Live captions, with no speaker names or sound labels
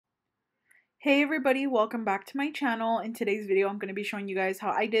Hey everybody, welcome back to my channel. In today's video, I'm going to be showing you guys how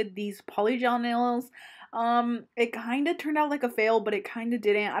I did these polygel nails. It kind of turned out like a fail, but it kind of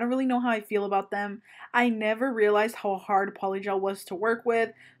didn't. I don't really know how I feel about them. I never realized how hard polygel was to work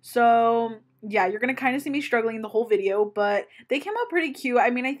with. So yeah, you're going to kind of see me struggling the whole video, but they came out pretty cute.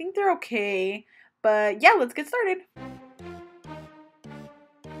 I mean, I think they're okay, but yeah, let's get started.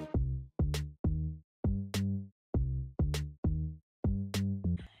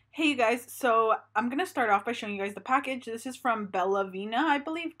 Hey you guys, so I'm going to start off by showing you guys the package. This is from Bella Vina, I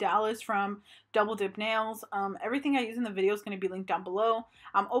believe. Dallas from Double Dip Nails. Everything I use in the video is going to be linked down below.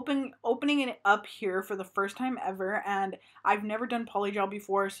 I'm opening it up here for the first time ever, and I've never done polygel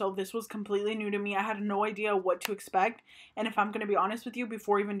before, so this was completely new to me. I had no idea what to expect, and if I'm going to be honest with you,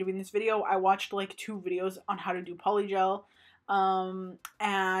 before even doing this video, I watched like 2 videos on how to do polygel.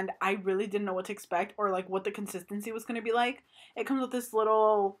 And I really didn't know what to expect or like what the consistency was going to be like. It comes with this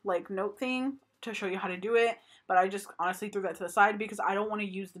little like note thing to show you how to do it, but I just honestly threw that to the side because I don't want to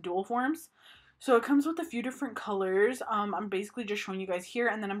use the dual forms. So it comes with a few different colors. I'm basically just showing you guys here,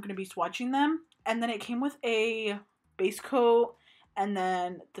 and then I'm going to be swatching them. And then it came with a base coat and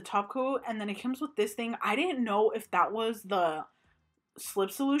then the top coat, and then it comes with this thing. I didn't know if that was the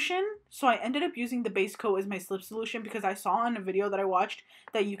slip solution, so I ended up using the base coat as my slip solution because I saw in a video that I watched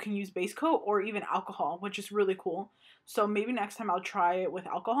that you can use base coat or even alcohol, which is really cool. So maybe next time I'll try it with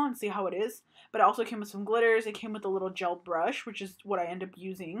alcohol and see how it is. But it also came with some glitters. It came with a little gel brush, which is what I end up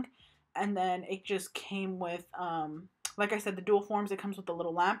using. And then it just came with like I said, the dual forms. It comes with a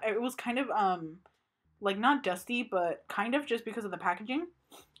little lamp. It was kind of like not dusty, but kind of, just because of the packaging.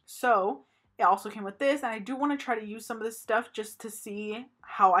 So it also came with this, and I do want to try to use some of this stuff just to see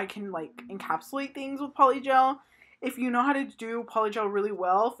how I can like encapsulate things with polygel. If you know how to do polygel really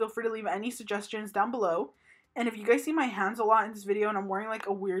well, feel free to leave any suggestions down below. And if you guys see my hands a lot in this video and I'm wearing like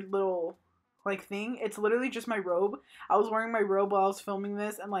a weird little like thing, it's literally just my robe. I was wearing my robe while I was filming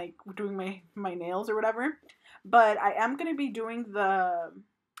this and like doing my nails or whatever. But I am going to be doing the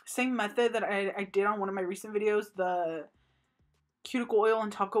same method that I did on one of my recent videos, the cuticle oil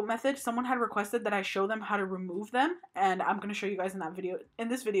and top coat method. Someone had requested that I show them how to remove them, and I'm going to show you guys in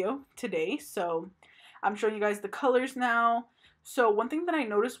this video today. So I'm showing you guys the colors now. So one thing that I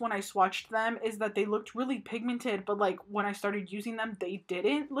noticed when I swatched them is that they looked really pigmented, but like when I started using them, they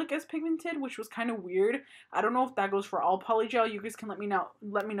didn't look as pigmented, which was kind of weird. I don't know if that goes for all polygel. You guys can let me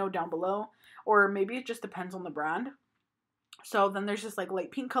know down below, or maybe it just depends on the brand. So then there's this like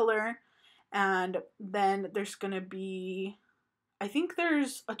light pink color, and then there's going to be, I think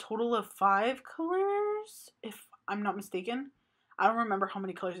there's a total of 5 colors, if I'm not mistaken. I don't remember how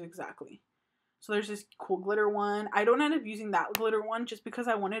many colors exactly. So there's this cool glitter one. I don't end up using that glitter one just because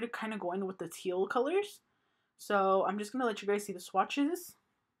I wanted to kind of go in with the teal colors. So I'm just going to let you guys see the swatches.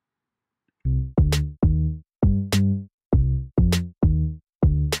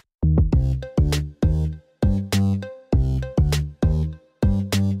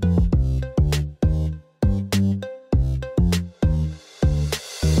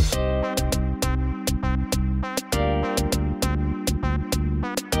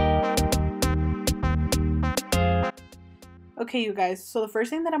 Okay, you guys, so the first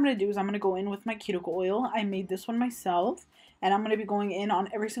thing that I'm going to do is I'm going to go in with my cuticle oil. I made this one myself, and I'm going to be going in on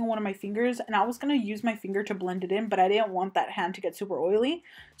every single one of my fingers, and I was going to use my finger to blend it in, but I didn't want that hand to get super oily,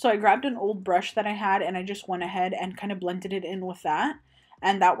 so I grabbed an old brush that I had, and I just went ahead and kind of blended it in with that,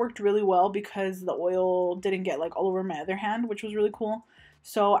 and that worked really well because the oil didn't get like all over my other hand, which was really cool.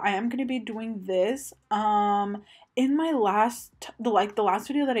 So I am going to be doing this. In my the last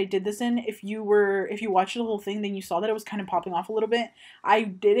video that I did this in, if you watched the whole thing, then you saw that it was kind of popping off a little bit. I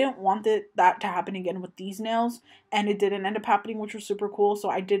didn't want that to happen again with these nails, and it didn't end up happening, which was super cool. So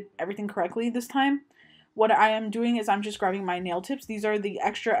I did everything correctly this time. What I am doing is I'm just grabbing my nail tips. These are the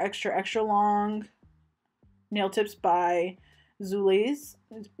extra long nail tips by Zule's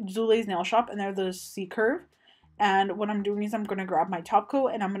Nail Shop, and they're the C curve. And what I'm doing is I'm going to grab my top coat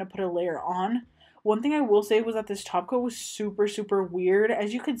and I'm going to put a layer on. One thing I will say was that this top coat was super weird.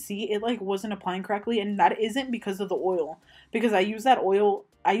 As you can see, it like wasn't applying correctly, and that isn't because of the oil. Because I use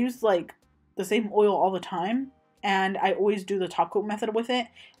like the same oil all the time, and I always do the top coat method with it,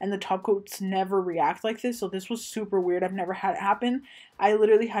 and the top coats never react like this, so this was super weird. I've never had it happen. I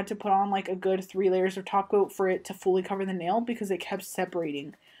literally had to put on like a good 3 layers of top coat for it to fully cover the nail because it kept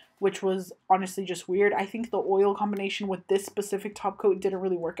separating, which was honestly just weird. I think the oil combination with this specific top coat didn't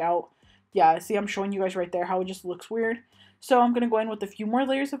really work out. Yeah, see, I'm showing you guys right there how it just looks weird. So I'm going to go in with a few more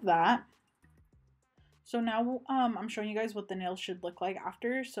layers of that. So now I'm showing you guys what the nails should look like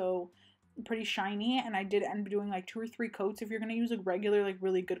after. So pretty shiny, and I did end up doing like 2 or 3 coats. If you're gonna use a regular like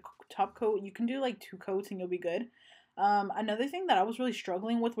really good top coat, you can do like 2 coats and you'll be good. Another thing that I was really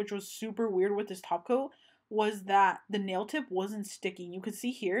struggling with, which was super weird with this top coat, was that the nail tip wasn't sticking. You could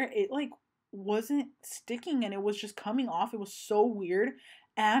see here it like wasn't sticking and it was just coming off. It was so weird,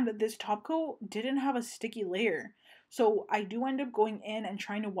 and this top coat didn't have a sticky layer. So I do end up going in and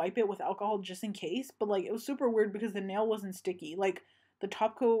trying to wipe it with alcohol just in case, but like it was super weird because the nail wasn't sticky. Like the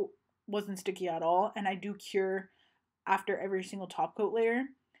top coat wasn't sticky at all, and I do cure after every single top coat layer.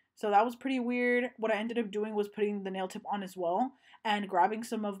 So that was pretty weird. What I ended up doing was putting the nail tip on as well and grabbing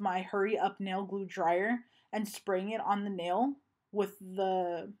some of my Hurry Up nail glue dryer and spraying it on the nail with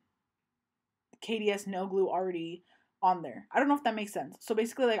the KDS nail glue already on there. I don't know if that makes sense. So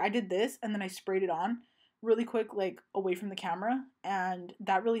basically, like, I did this and then I sprayed it on really quick, like away from the camera, and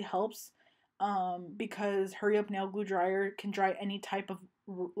that really helps because Hurry Up nail glue dryer can dry any type of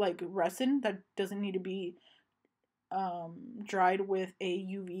like resin that doesn't need to be dried with a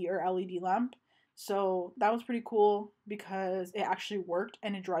UV or LED lamp. So that was pretty cool because it actually worked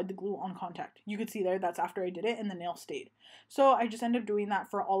and it dried the glue on contact. You could see there that's after I did it and the nail stayed. So I just ended up doing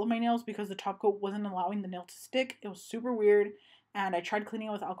that for all of my nails because the top coat wasn't allowing the nail to stick. It was super weird, and I tried cleaning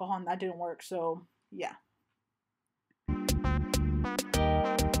it with alcohol and that didn't work. So yeah.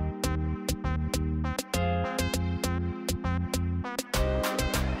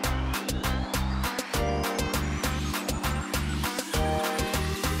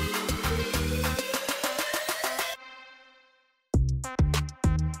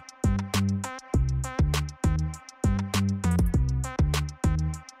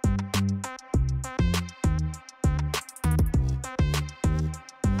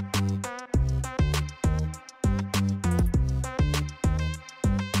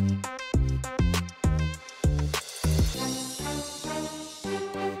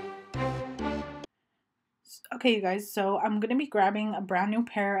 Okay, you guys, so I'm going to be grabbing a brand new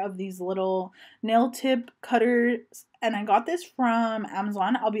pair of these little nail tip cutters, and I got this from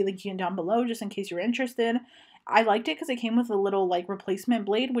Amazon. I'll be linking it down below just in case you're interested. I liked it because it came with a little like replacement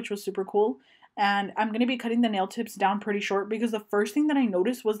blade, which was super cool, and I'm going to be cutting the nail tips down pretty short because the first thing that I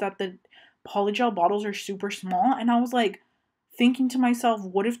noticed was that the polygel bottles are super small, and I was like thinking to myself,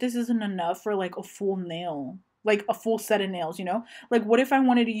 what if this isn't enough for like a full nail? Like a full set of nails, you know? Like what if I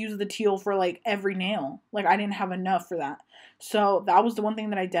wanted to use the teal for like every nail? Like I didn't have enough for that. So that was the one thing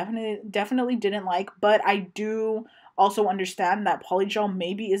that I definitely didn't like, but I do also understand that polygel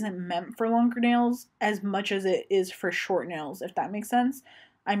maybe isn't meant for longer nails as much as it is for short nails, if that makes sense.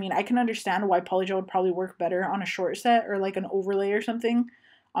 I mean, I can understand why polygel would probably work better on a short set or like an overlay or something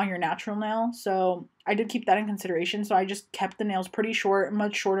on your natural nail. So I did keep that in consideration. So I just kept the nails pretty short,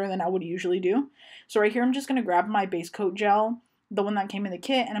 much shorter than I would usually do. So right here, I'm just going to grab my base coat gel, the one that came in the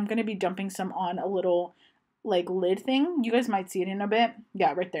kit, and I'm going to be dumping some on a little like lid thing. You guys might see it in a bit.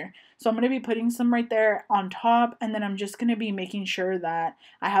 Yeah, right there. So I'm going to be putting some right there on top, and then I'm just going to be making sure that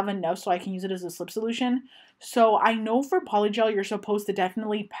I have enough so I can use it as a slip solution. So I know for polygel, you're supposed to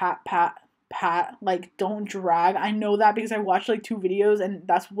definitely pat, like don't drag. I know that because I watched like 2 videos and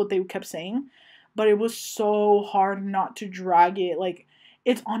that's what they kept saying, but it was so hard not to drag it. Like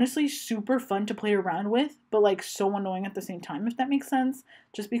it's honestly super fun to play around with, but like so annoying at the same time, if that makes sense,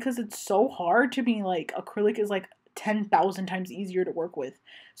 just because it's so hard to be like acrylic is like 10,000 times easier to work with.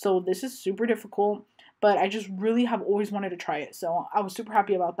 So this is super difficult, but I just really have always wanted to try it. So I was super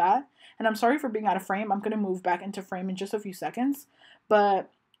happy about that. And I'm sorry for being out of frame. I'm going to move back into frame in just a few seconds. But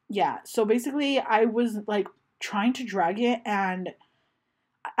yeah, so basically I was like trying to drag it, and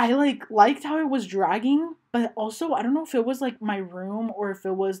I like liked how it was dragging, but also I don't know if it was like my room or if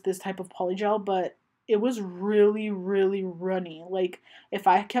it was this type of polygel, but it was really runny. Like if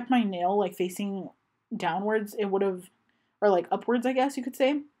I kept my nail like facing downwards, it would have, or like upwards, I guess you could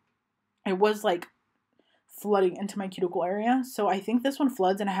say, it was like flooding into my cuticle area. So I think this one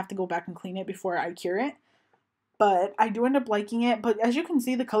floods and I have to go back and clean it before I cure it. But I do end up liking it. But as you can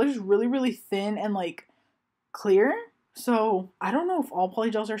see, the color is really thin and like clear. So I don't know if all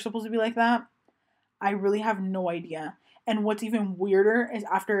polygels are supposed to be like that. I really have no idea. And what's even weirder is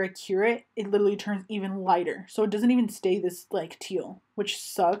after I cure it, it literally turns even lighter. So it doesn't even stay this like teal, which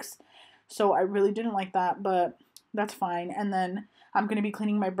sucks. So I really didn't like that, but that's fine. And then I'm going to be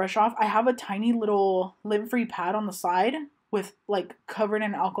cleaning my brush off. I have a tiny little lint-free pad on the side with like covered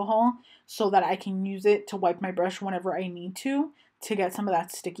in alcohol so that I can use it to wipe my brush whenever I need to get some of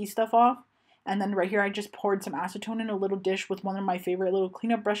that sticky stuff off. And then right here I just poured some acetone in a little dish with one of my favorite little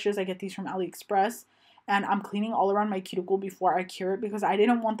cleanup brushes. I get these from AliExpress, and I'm cleaning all around my cuticle before I cure it because I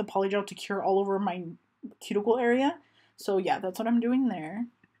didn't want the polygel to cure all over my cuticle area. So yeah, that's what I'm doing there.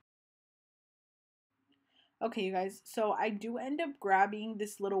 Okay, you guys, so I do end up grabbing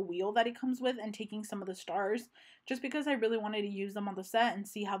this little wheel that it comes with and taking some of the stars just because I really wanted to use them on the set and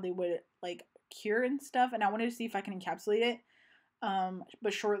see how they would like cure and stuff, and I wanted to see if I can encapsulate it.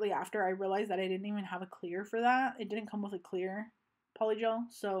 But shortly after I realized that I didn't even have a clear for that. It didn't come with a clear polygel,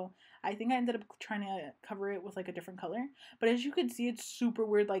 so I think I ended up trying to cover it with like a different color. But as you can see, it's super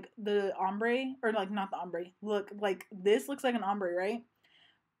weird. Like the ombre, or like not the ombre, look, like this looks like an ombre, right?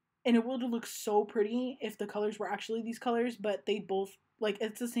 And it would look so pretty if the colors were actually these colors, but they both, like,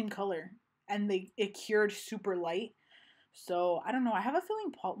 it's the same color, and it cured super light. So I don't know, I have a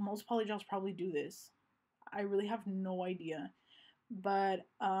feeling most polygels probably do this. I really have no idea. But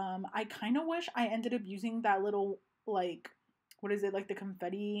I kind of wish I ended up using that little, like, what is it, like the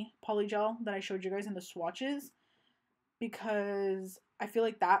confetti polygel that I showed you guys in the swatches, because I feel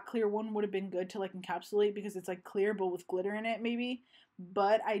like that clear one would have been good to like encapsulate because it's like clear but with glitter in it maybe.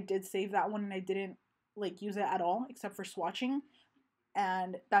 But I did save that one and I didn't like use it at all except for swatching.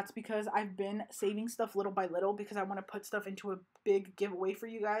 And that's because I've been saving stuff little by little because I want to put stuff into a big giveaway for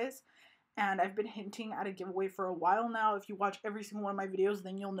you guys. And I've been hinting at a giveaway for a while now. If you watch every single one of my videos,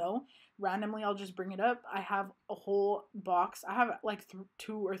 then you'll know. Randomly, I'll just bring it up. I have a whole box. I have like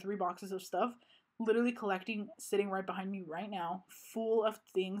 2 or 3 boxes of stuff literally collecting, sitting right behind me right now, full of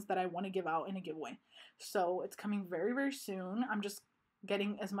things that I want to give out in a giveaway. So it's coming very, very soon. I'm just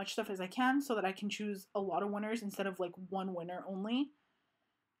getting as much stuff as I can so that I can choose a lot of winners instead of like one winner only.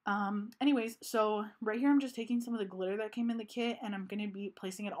 Anyways, so right here I'm just taking some of the glitter that came in the kit and I'm going to be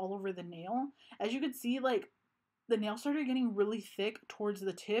placing it all over the nail. As you can see, like, the nail started getting really thick towards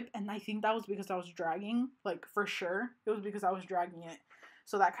the tip, and I think that was because I was dragging, like, for sure. It was because I was dragging it.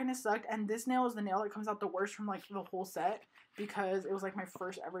 So that kind of sucked, and this nail is the nail that comes out the worst from, like, the whole set because it was, like, my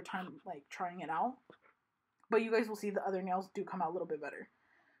first ever time, like, trying it out. But you guys will see the other nails do come out a little bit better.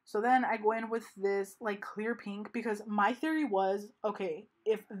 So then I go in with this like clear pink because my theory was, okay,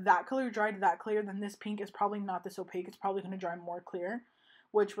 if that color dried that clear, then this pink is probably not this opaque. It's probably going to dry more clear,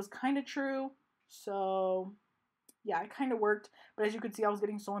 which was kind of true. So yeah, it kind of worked. But as you could see, I was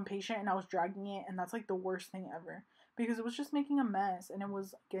getting so impatient and I was dragging it, and that's like the worst thing ever because it was just making a mess and it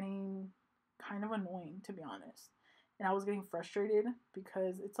was getting kind of annoying, to be honest. And I was getting frustrated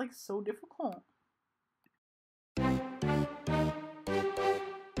because it's like so difficult.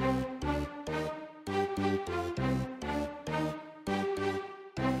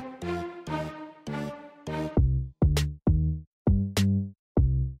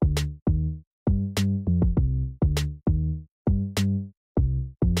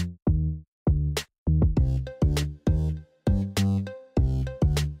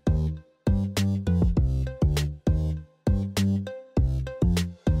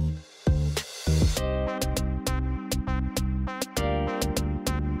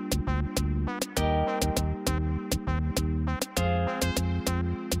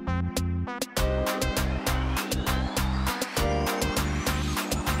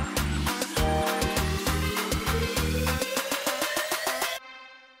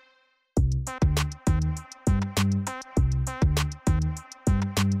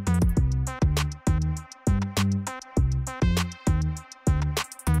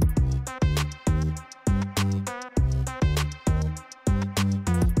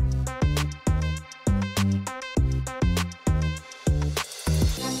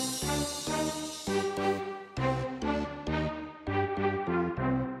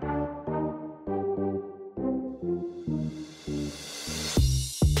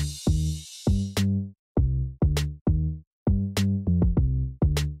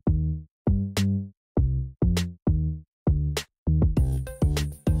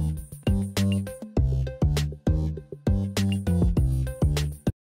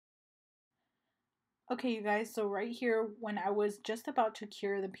 Okay, you guys, so right here, when I was just about to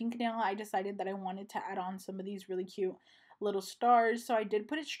cure the pink nail, I decided that I wanted to add on some of these really cute little stars. So I did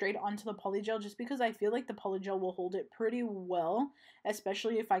put it straight onto the polygel just because I feel like the polygel will hold it pretty well,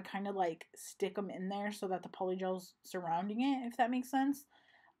 especially if I kind of like stick them in there so that the polygel's surrounding it, if that makes sense.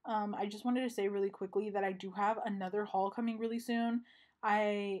 I just wanted to say really quickly that I do have another haul coming really soon.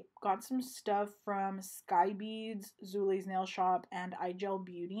 I got some stuff from Sky Beads, Zule's Nail Shop, and iGel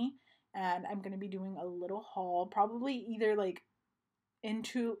Beauty, and I'm gonna be doing a little haul, probably either like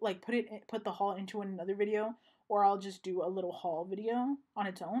into like put the haul into another video, or I'll just do a little haul video on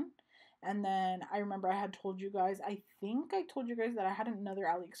its own. And then I remember I had told you guys, I think I told you guys that I had another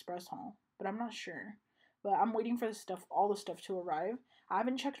AliExpress haul, but I'm not sure. But I'm waiting for the stuff, all the stuff to arrive. I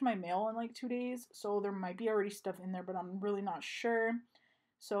haven't checked my mail in like 2 days, so there might be already stuff in there, but I'm really not sure.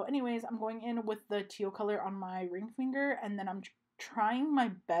 So anyways, I'm going in with the teal color on my ring finger, and then I'm trying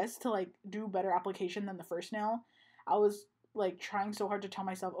my best to like do better application than the first nail. I was like trying so hard to tell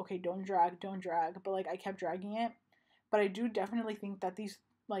myself, okay, don't drag, but like I kept dragging it. But I do definitely think that these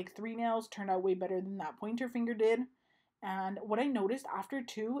like 3 nails turned out way better than that pointer finger did. And what I noticed after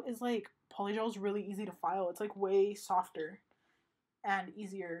too is like polygel is really easy to file. It's like way softer and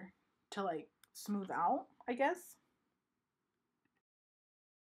easier to like smooth out, I guess.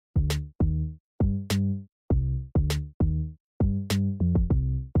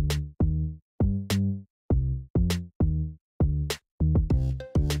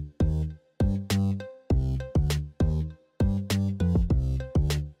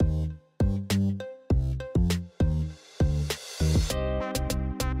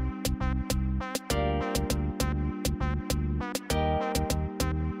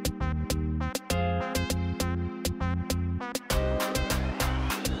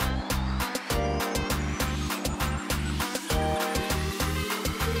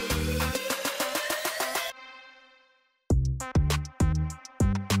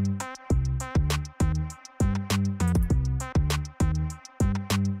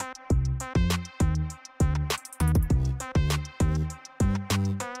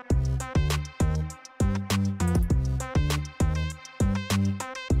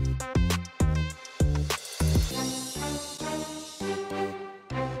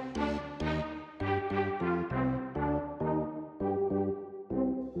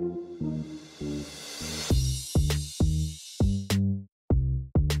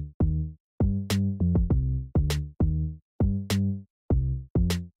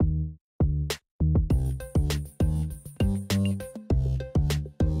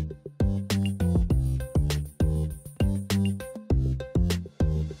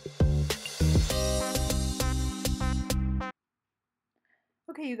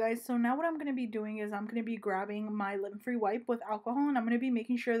 Okay, you guys, so now what I'm going to be doing is I'm going to be grabbing my lint-free wipe with alcohol, and I'm going to be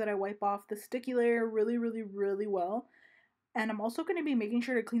making sure that I wipe off the sticky layer really, really, really well. And I'm also going to be making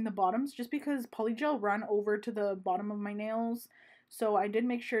sure to clean the bottoms just because polygel ran over to the bottom of my nails. So I did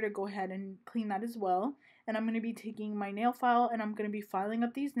make sure to go ahead and clean that as well. And I'm going to be taking my nail file and I'm going to be filing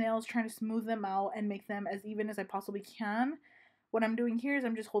up these nails, trying to smooth them out and make them as even as I possibly can. What I'm doing here is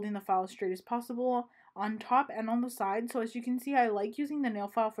I'm just holding the file as straight as possible on top and on the side. So as you can see, I like using the nail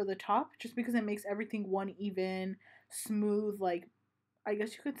file for the top just because it makes everything one even, smooth, like, I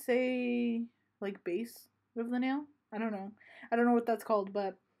guess you could say, like, base of the nail. I don't know. I don't know what that's called,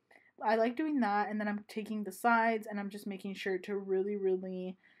 but I like doing that. And then I'm taking the sides and I'm just making sure to really,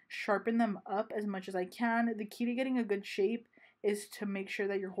 really sharpen them up as much as I can. The key to getting a good shape is to make sure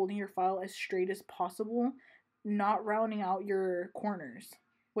that you're holding your file as straight as possible, not rounding out your corners,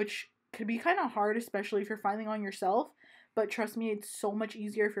 which could be kind of hard, especially if you're filing on yourself. But trust me, it's so much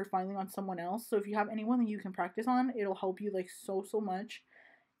easier if you're filing on someone else. So if you have anyone that you can practice on, it'll help you like so much.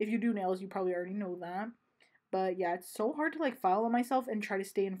 If you do nails, you probably already know that. But yeah, it's so hard to like file on myself and try to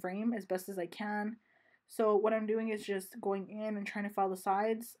stay in frame as best as I can. So what I'm doing is just going in and trying to file the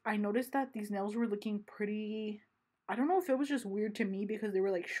sides. I noticed that these nails were looking pretty, I don't know if it was just weird to me because they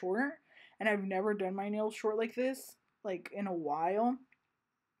were like short. And I've never done my nails short like this, like in a while.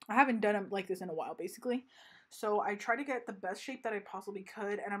 I haven't done them like this in a while, basically. So I try to get the best shape that I possibly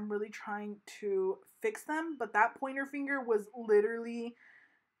could, and I'm really trying to fix them. But that pointer finger was literally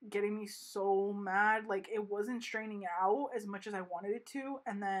getting me so mad. Like, it wasn't straining out as much as I wanted it to.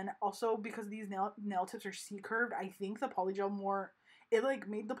 And then also because these nail tips are C-curved, I think the polygel more, it like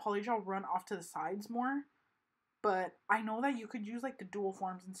made the polygel run off to the sides more. But I know that you could use like the dual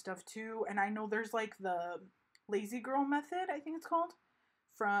forms and stuff too. And I know there's like the lazy girl method, I think it's called,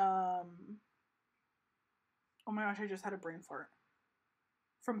 from, oh my gosh, I just had a brain fart,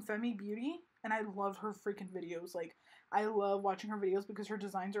 from Femi Beauty. And I love her freaking videos. Like, I love watching her videos because her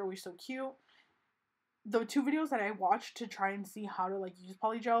designs are always so cute. The 2 videos that I watched to try and see how to like use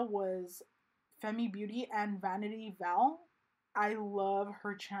polygel was Femi Beauty and Vanity Val. I love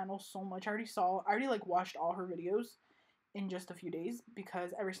her channel so much. I already like watched all her videos in just a few days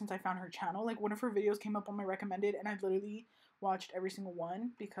because ever since I found her channel, like one of her videos came up on my recommended and I've literally watched every single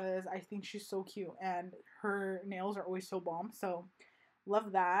one because I think she's so cute and her nails are always so bomb. So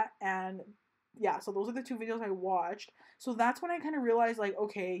love that. And yeah, so those are the 2 videos I watched. So that's when I kind of realized like,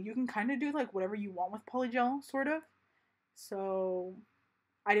 okay, you can kind of do like whatever you want with polygel, sort of. So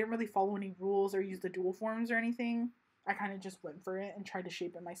I didn't really follow any rules or use the dual forms or anything. I kind of just went for it and tried to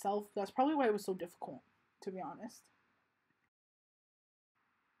shape it myself. That's probably why it was so difficult, to be honest.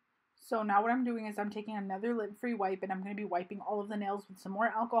 So now what I'm doing is I'm taking another lint-free wipe and I'm going to be wiping all of the nails with some more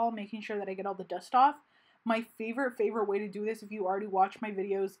alcohol, making sure that I get all the dust off. My favorite way to do this, if you already watched my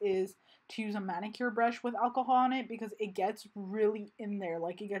videos, is to use a manicure brush with alcohol on it, because it gets really in there.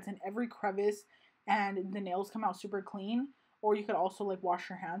 Like, it gets in every crevice and the nails come out super clean. Or you could also like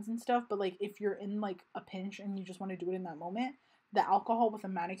wash your hands and stuff, but like if you're in like a pinch and you just want to do it in that moment, the alcohol with a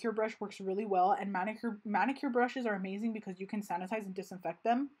manicure brush works really well. And manicure brushes are amazing because you can sanitize and disinfect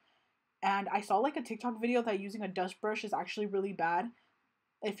them. And I saw like a TikTok video that using a dust brush is actually really bad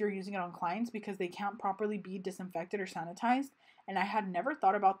if you're using it on clients, because they can't properly be disinfected or sanitized. And I had never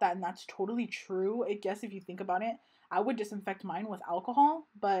thought about that, and that's totally true. I guess if you think about it, I would disinfect mine with alcohol,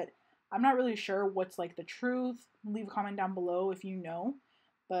 but I'm not really sure what's like the truth. Leave a comment down below if you know.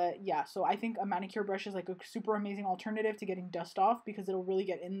 But yeah, so I think a manicure brush is like a super amazing alternative to getting dust off, because it'll really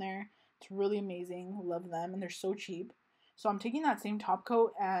get in there. It's really amazing. Love them, and they're so cheap. So I'm taking that same top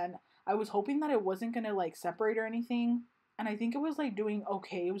coat, and I was hoping that it wasn't gonna like separate or anything, and I think it was like doing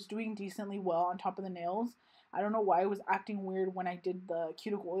okay. It was doing decently well on top of the nails. I don't know why it was acting weird when I did the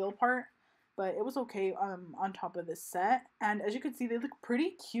cuticle oil part, but it was okay on top of this set. And as you can see, they look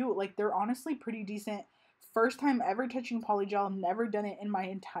pretty cute. Like, they're honestly pretty decent. First time ever touching polygel. Never done it in my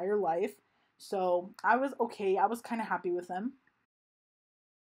entire life. So I was okay. I was kind of happy with them.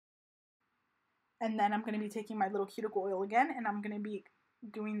 And then I'm going to be taking my little cuticle oil again, and I'm going to be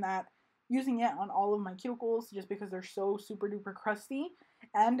doing that, using it on all of my cuticles, just because they're so super duper crusty.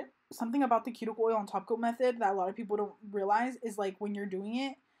 And something about the cuticle oil on top coat method that a lot of people don't realize is, like, when you're doing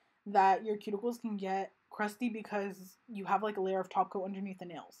it, that your cuticles can get crusty because you have like a layer of top coat underneath the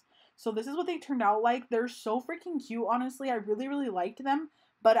nails. So this is what they turned out like. They're so freaking cute, honestly. I really liked them,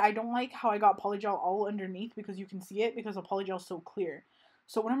 but I don't like how I got polygel all underneath, because you can see it because the polygel is so clear.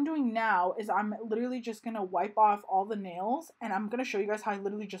 So what I'm doing now is I'm literally just going to wipe off all the nails, and I'm going to show you guys how I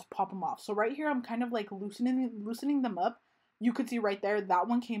literally just pop them off. So right here, I'm kind of like loosening them up. You could see right there, that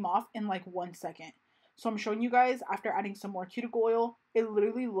one came off in like 1 second. So I'm showing you guys after adding some more cuticle oil. It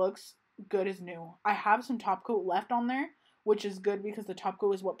literally looks good as new. I have some top coat left on there, which is good because the top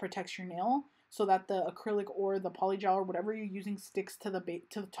coat is what protects your nail, so that the acrylic or the polygel or whatever you're using sticks to the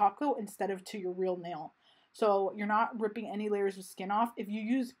top coat instead of to your real nail. So you're not ripping any layers of skin off. If you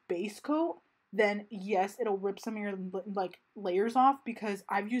use base coat, then yes, it'll rip some of your like layers off, because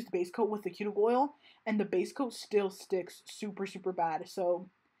I've used base coat with the cuticle oil and the base coat still sticks super bad. So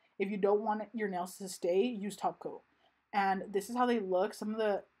if you don't want your nails to stay, use top coat. And this is how they look. Some of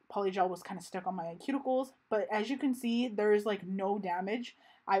the polygel was kind of stuck on my cuticles, but as you can see, there is like no damage.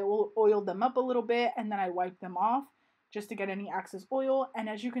 I oiled them up a little bit, and then I wiped them off just to get any excess oil. And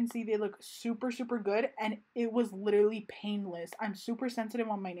as you can see, they look super good, and it was literally painless. I'm super sensitive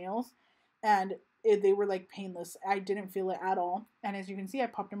on my nails, and they were like painless. I didn't feel it at all. And as you can see, I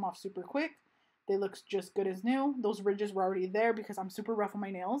popped them off super quick. They look just good as new. Those ridges were already there because I'm super rough on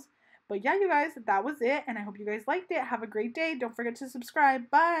my nails. But yeah, you guys, that was it, and I hope you guys liked it. Have a great day. Don't forget to subscribe.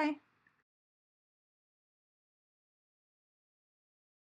 Bye!